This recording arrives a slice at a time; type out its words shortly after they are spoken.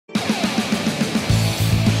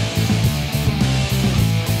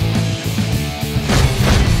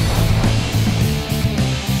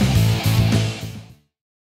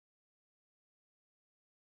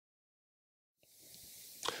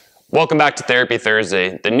Welcome back to Therapy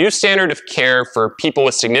Thursday. The new standard of care for people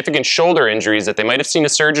with significant shoulder injuries that they might have seen a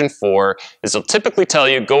surgeon for is they'll typically tell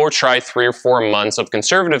you go or try 3 or 4 months of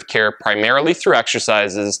conservative care primarily through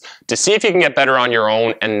exercises to see if you can get better on your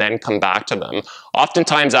own and then come back to them.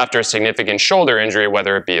 Oftentimes after a significant shoulder injury,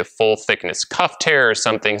 whether it be a full thickness cuff tear or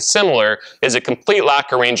something similar, is a complete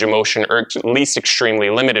lack of range of motion or at least extremely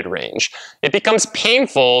limited range. It becomes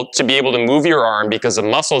painful to be able to move your arm because the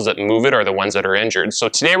muscles that move it are the ones that are injured. So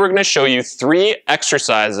today we're going to show you 3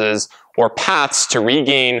 exercises or paths to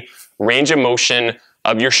regain range of motion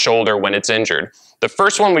of your shoulder when it's injured. The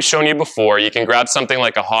first one we've shown you before, you can grab something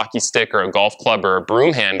like a hockey stick or a golf club or a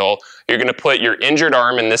broom handle. You're going to put your injured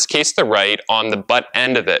arm, in this case the right, on the butt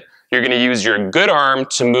end of it. You're going to use your good arm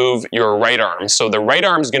to move your right arm. So the right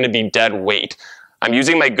arm is going to be dead weight. I'm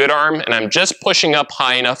using my good arm and I'm just pushing up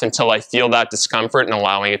high enough until I feel that discomfort and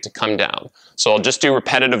allowing it to come down. So I'll just do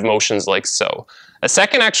repetitive motions like so. A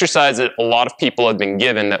second exercise that a lot of people have been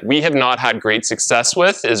given that we have not had great success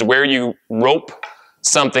with is where you rope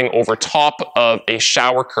something over top of a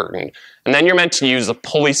shower curtain. And then you're meant to use a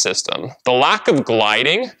pulley system. The lack of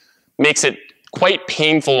gliding makes it quite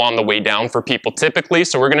painful on the way down for people typically,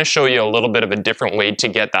 so we're going to show you a little bit of a different way to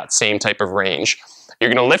get that same type of range.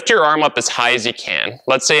 You're going to lift your arm up as high as you can.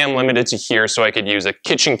 Let's say I'm limited to here, so I could use a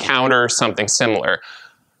kitchen counter or something similar.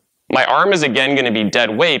 My arm is again going to be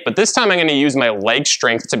dead weight, but this time I'm going to use my leg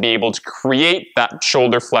strength to be able to create that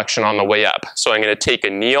shoulder flexion on the way up. So I'm going to take a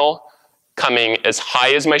kneel, coming as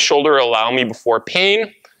high as my shoulder will allow me before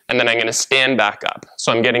pain, and then I'm going to stand back up.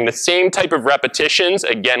 So I'm getting the same type of repetitions,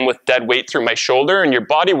 again with dead weight through my shoulder, and your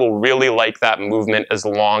body will really like that movement as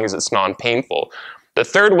long as it's non-painful. The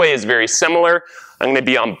third way is very similar. I'm going to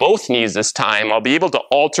be on both knees this time. I'll be able to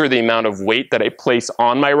alter the amount of weight that I place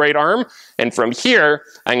on my right arm, and from here,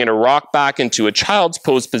 I'm going to rock back into a child's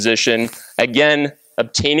pose position, again,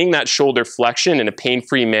 obtaining that shoulder flexion in a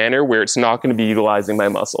pain-free manner where it's not going to be utilizing my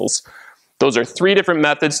muscles. Those are 3 different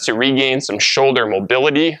methods to regain some shoulder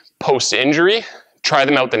mobility post-injury. Try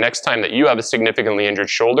them out the next time that you have a significantly injured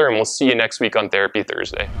shoulder, and we'll see you next week on Therapy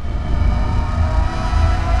Thursday.